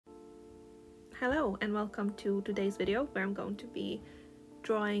Hello and welcome to today's video where I'm going to be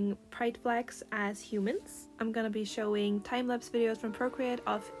drawing pride flags as humans. I'm gonna be showing time-lapse videos from Procreate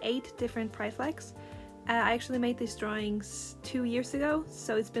of 8 different pride flags. I actually made these drawings 2 years ago,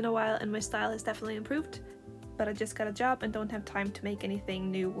 so it's been a while and my style has definitely improved, but I just got a job and don't have time to make anything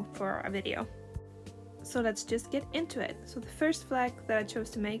new for a video. So let's just get into it. So the first flag that I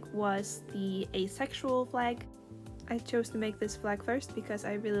chose to make was the asexual flag. I chose to make this flag first because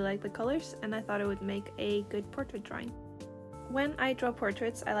I really like the colors and I thought it would make a good portrait drawing. When I draw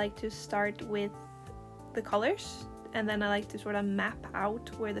portraits, I like to start with the colors and then I like to sort of map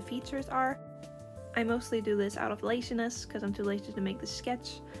out where the features are. I mostly do this out of laziness because I'm too lazy to make the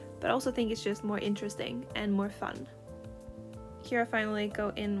sketch, but I also think it's just more interesting and more fun. Here I finally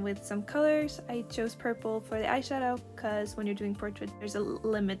go in with some colors. I chose purple for the eyeshadow because when you're doing portrait there's a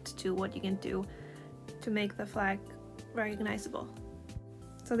limit to what you can do to make the flag recognizable.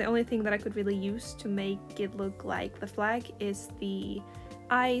 So the only thing that I could really use to make it look like the flag is the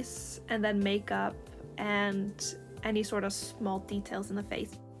eyes and then makeup and any sort of small details in the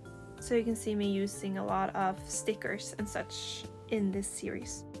face. So you can see me using a lot of stickers and such in this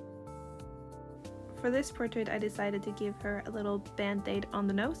series. For this portrait I decided to give her a little band-aid on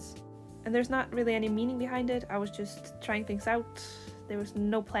the nose. And there's not really any meaning behind it, I was just trying things out. There was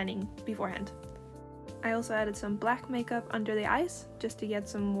no planning beforehand. I also added some black makeup under the eyes just to get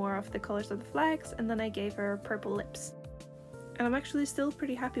some more of the colors of the flags, and then I gave her purple lips. And I'm actually still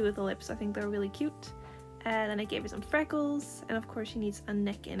pretty happy with the lips, I think they're really cute. And then I gave her some freckles, and of course she needs a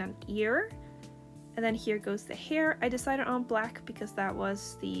neck and an ear. And then here goes the hair. I decided on black because that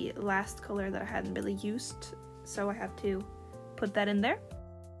was the last color that I hadn't really used, so I had to put that in there.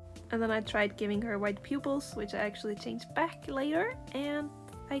 And then I tried giving her white pupils, which I actually changed back later, and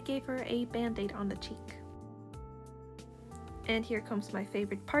I gave her a band-aid on the cheek. And here comes my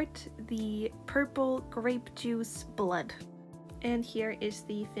favorite part, the purple grape juice blood. And here is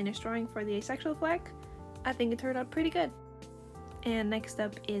the finished drawing for the asexual flag. I think it turned out pretty good. And next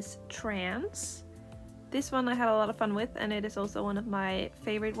up is trans. This one I had a lot of fun with, and it is also one of my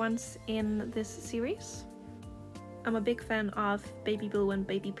favorite ones in this series. I'm a big fan of baby blue and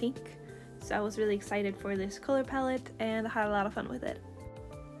baby pink, so I was really excited for this color palette and I had a lot of fun with it.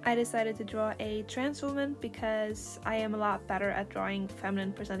 I decided to draw a trans woman because I am a lot better at drawing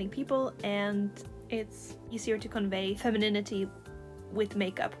feminine presenting people and it's easier to convey femininity with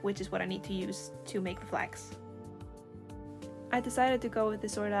makeup, which is what I need to use to make the flags. I decided to go with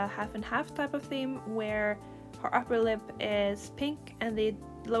this sort of half and half type of theme where her upper lip is pink and the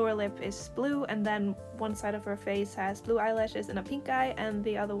lower lip is blue, and then one side of her face has blue eyelashes and a pink eye and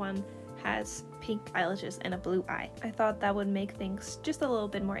the other one has pink eyelashes and a blue eye. I thought that would make things just a little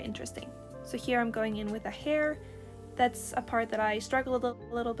bit more interesting. So here I'm going in with the hair. That's a part that I struggled a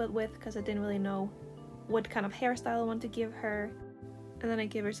little bit with because I didn't really know what kind of hairstyle I wanted to give her. And then I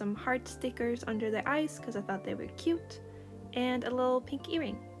gave her some heart stickers under the eyes because I thought they were cute, and a little pink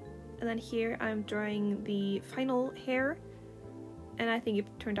earring. And then here I'm drawing the final hair, and I think it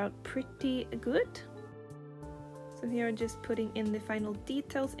turned out pretty good. So here I'm just putting in the final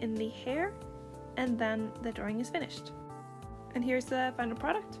details in the hair, and then the drawing is finished. And here's the final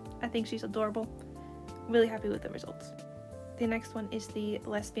product. I think she's adorable. Really happy with the results. The next one is the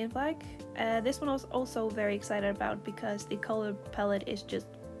lesbian flag. This one I was also very excited about because the color palette is just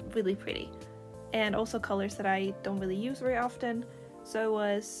really pretty. And also colors that I don't really use very often, so it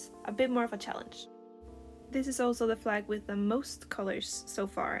was a bit more of a challenge. This is also the flag with the most colors so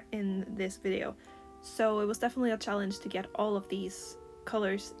far in this video. So it was definitely a challenge to get all of these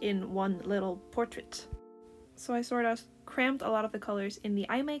colors in one little portrait. So I sort of crammed a lot of the colors in the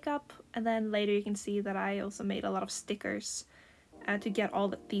eye makeup, and then later you can see that I also made a lot of stickers to get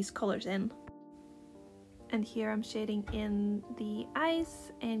all these colors in. And here I'm shading in the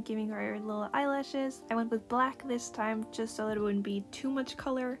eyes and giving her little eyelashes. I went with black this time just so that it wouldn't be too much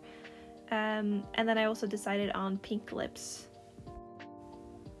color. And then I also decided on pink lips.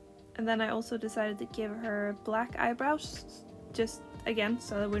 And then I also decided to give her black eyebrows, just again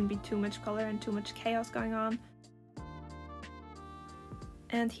so there wouldn't be too much color and too much chaos going on.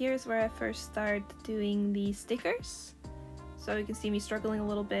 And here's where I first started doing the stickers. So you can see me struggling a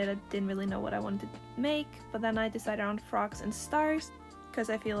little bit. I didn't really know what I wanted to make, but then I decided on frogs and stars because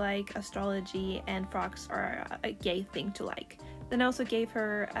I feel like astrology and frogs are a gay thing to like. Then I also gave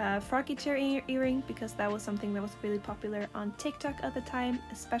her a froggy chair earring because that was something that was really popular on TikTok at the time,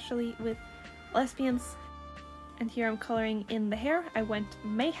 especially with lesbians. And here I'm coloring in the hair. I went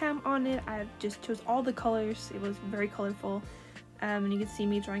mayhem on it. I just chose all the colors. It was very colorful. And you can see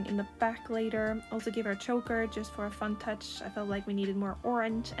me drawing in the back later. Also gave her a choker just for a fun touch. I felt like we needed more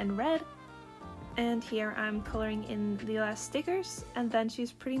orange and red. And here I'm coloring in the last stickers, and then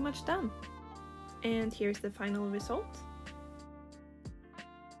she's pretty much done. And here's the final result.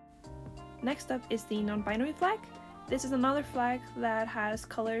 Next up is the non-binary flag. This is another flag that has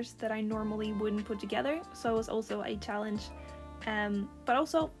colors that I normally wouldn't put together, so it was also a challenge, but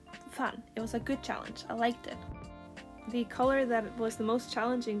also fun. It was a good challenge. I liked it. The color that was the most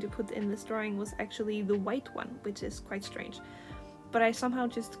challenging to put in this drawing was actually the white one, which is quite strange. But I somehow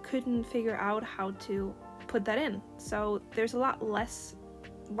just couldn't figure out how to put that in. So there's a lot less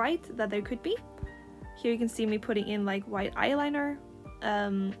white that there could be. Here you can see me putting in like white eyeliner,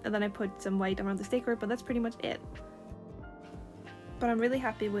 and then I put some white around the sticker, but that's pretty much it. But I'm really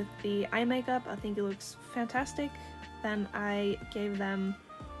happy with the eye makeup. I think it looks fantastic. Then I gave them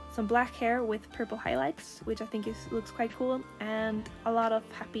some black hair with purple highlights, which I think looks quite cool, and a lot of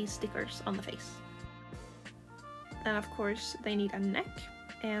happy stickers on the face. And of course they need a neck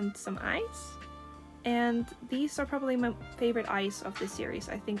and some eyes. And these are probably my favorite eyes of this series.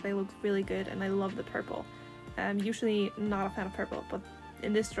 I think they look really good and I love the purple. Usually not a fan of purple, but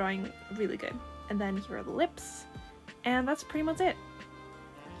in this drawing, really good. And then here are the lips. And that's pretty much it.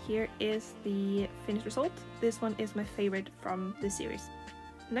 Here is the finished result. This one is my favorite from this series.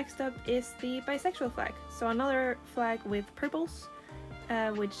 Next up is the bisexual flag. So another flag with purples,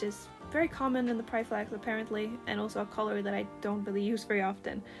 which is very common in the pride flags apparently, and also a color that I don't really use very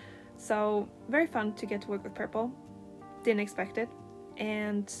often. So very fun to get to work with purple. Didn't expect it.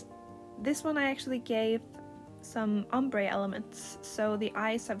 And this one I actually gave some ombre elements. So the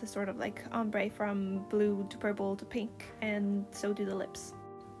eyes have this sort of like ombre from blue to purple to pink, and so do the lips.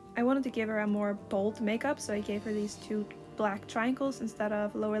 I wanted to give her a more bold makeup, so I gave her these two black triangles instead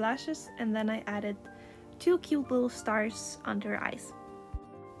of lower lashes, and then I added two cute little stars under her eyes.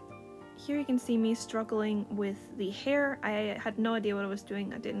 Here you can see me struggling with the hair. I had no idea what I was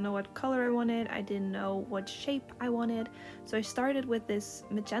doing. I didn't know what color I wanted. I didn't know what shape I wanted. So I started with this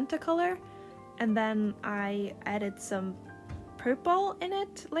magenta color, and then I added some purple in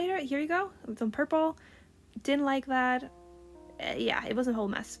it later. Here you go, some purple. Didn't like that. Yeah, it was a whole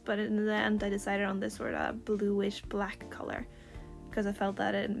mess, but in the end I decided on this sort of bluish black color because I felt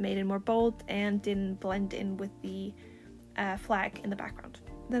that it made it more bold and didn't blend in with the flag in the background.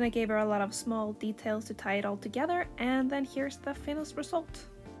 Then I gave her a lot of small details to tie it all together, and then here's the finished result.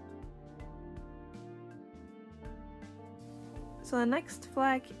 So the next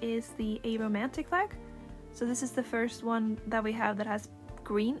flag is the Aromantic flag. So this is the first one that we have that has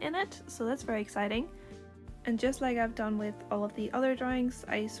green in it, so that's very exciting. And just like I've done with all of the other drawings,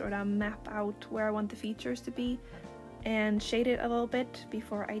 I sort of map out where I want the features to be and shade it a little bit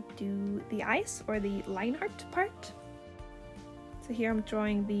before I do the eyes or the line art part. So here I'm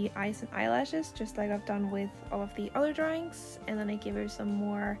drawing the eyes and eyelashes just like I've done with all of the other drawings, and then I give her some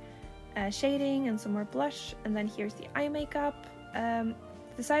more shading and some more blush, and then here's the eye makeup.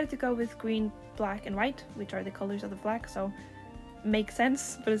 Decided to go with green, black and white, which are the colors of the flag, so makes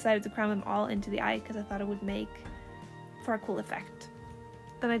sense, but decided to cram them all into the eye because I thought it would make for a cool effect.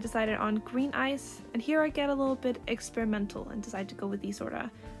 Then I decided on green eyes, and here I get a little bit experimental and decided to go with these sort of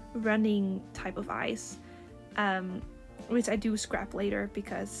running type of eyes, which I do scrap later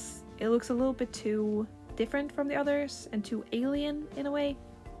because it looks a little bit too different from the others and too alien in a way.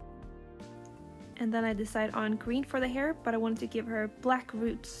 And then I decided on green for the hair, but I wanted to give her black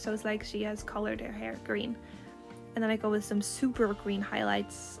roots, so it's like she has colored her hair green. And then I go with some super green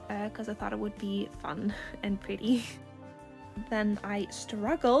highlights because I thought it would be fun and pretty. Then I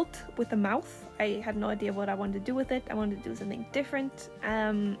struggled with the mouth. I had no idea what I wanted to do with it. I wanted to do something different,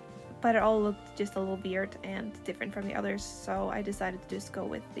 but it all looked just a little weird and different from the others, so I decided to just go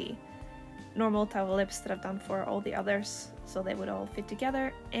with the normal type of lips that I've done for all the others, so they would all fit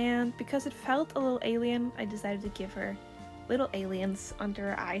together. And because it felt a little alien, I decided to give her little aliens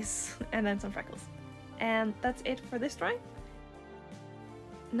under her eyes and then some freckles. And that's it for this drawing.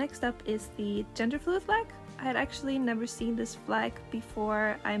 Next up is the Genderfluid flag. I had actually never seen this flag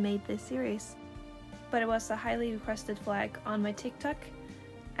before I made this series, but it was a highly requested flag on my TikTok.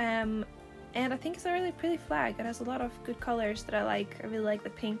 And I think it's a really pretty flag. It has a lot of good colors that I like. I really like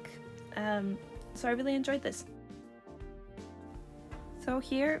the pink, so I really enjoyed this. So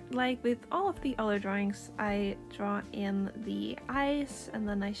here, like with all of the other drawings, I draw in the eyes and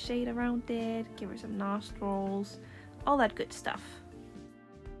then I shade around it, give her some nostrils, all that good stuff.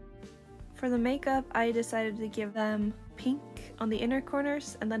 For the makeup, I decided to give them pink on the inner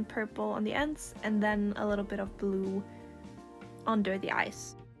corners and then purple on the ends, and then a little bit of blue under the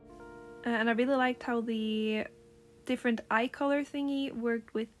eyes. And I really liked how the different eye color thingy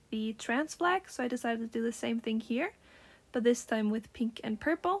worked with the trans flag, so I decided to do the same thing here, but this time with pink and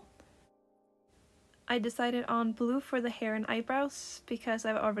purple. I decided on blue for the hair and eyebrows because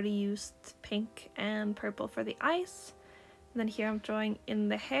I've already used pink and purple for the eyes. And then here I'm drawing in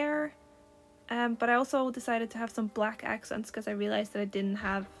the hair, but I also decided to have some black accents because I realized that I didn't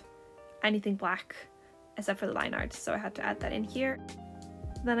have anything black except for the line art, so I had to add that in here.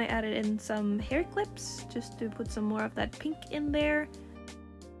 Then I added in some hair clips just to put some more of that pink in there.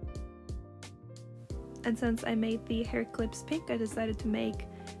 And since I made the hair clips pink, I decided to make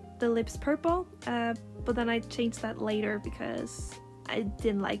the lips purple, but then I changed that later because I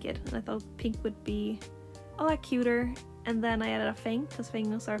didn't like it and I thought pink would be a lot cuter. And then I added a fang because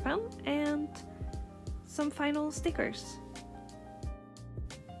fangs are fun, and some final stickers.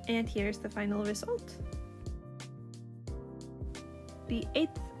 And here's the final result. The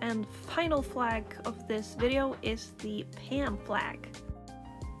 8th and final flag of this video is the pan flag.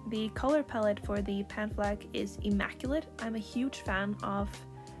 The color palette for the pan flag is immaculate. I'm a huge fan of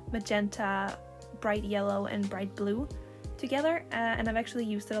magenta, bright yellow and bright blue together, and I've actually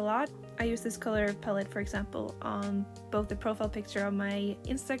used it a lot. I use this color palette, for example, on both the profile picture of my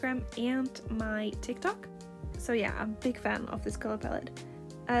Instagram and my TikTok. So yeah, I'm a big fan of this color palette.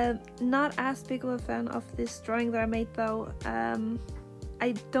 Not as big of a fan of this drawing that I made though.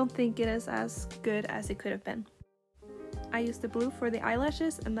 I don't think it is as good as it could have been. I used the blue for the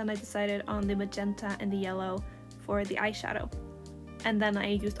eyelashes, and then I decided on the magenta and the yellow for the eyeshadow. And then I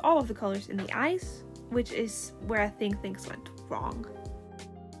used all of the colors in the eyes, which is where I think things went wrong.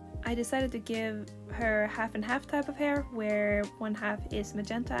 I decided to give her half and half type of hair, where one half is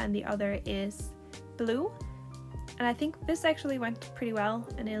magenta and the other is blue. And I think this actually went pretty well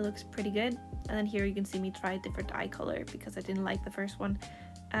and it looks pretty good. And then here you can see me try a different eye color because I didn't like the first one.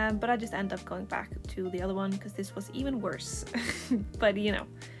 But I just ended up going back to the other one because this was even worse. But you know.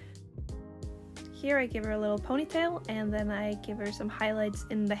 Here I give her a little ponytail, and then I give her some highlights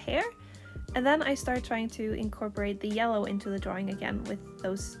in the hair. And then I start trying to incorporate the yellow into the drawing again with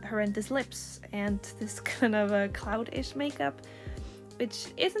those horrendous lips and this kind of a cloud-ish makeup, which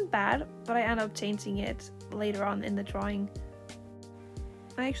isn't bad, but I end up changing it later on in the drawing.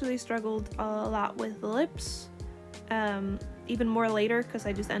 I actually struggled a lot with the lips, even more later, because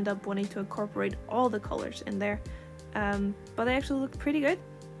I just end up wanting to incorporate all the colors in there. But they actually look pretty good.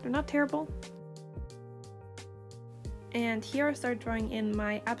 They're not terrible. And here I start drawing in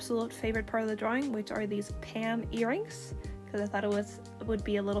my absolute favorite part of the drawing, which are these pan earrings, because I thought it would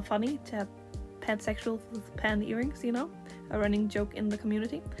be a little funny to have pansexual with pan earrings, you know, a running joke in the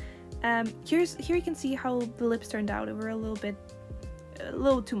community. Here you can see how the lips turned out. They were a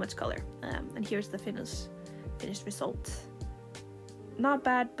little too much color. And here's the finished result. Not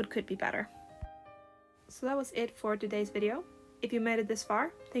bad, but could be better. So that was it for today's video. If you made it this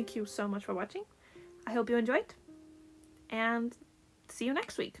far, thank you so much for watching. I hope you enjoyed, and see you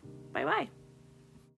next week. Bye bye.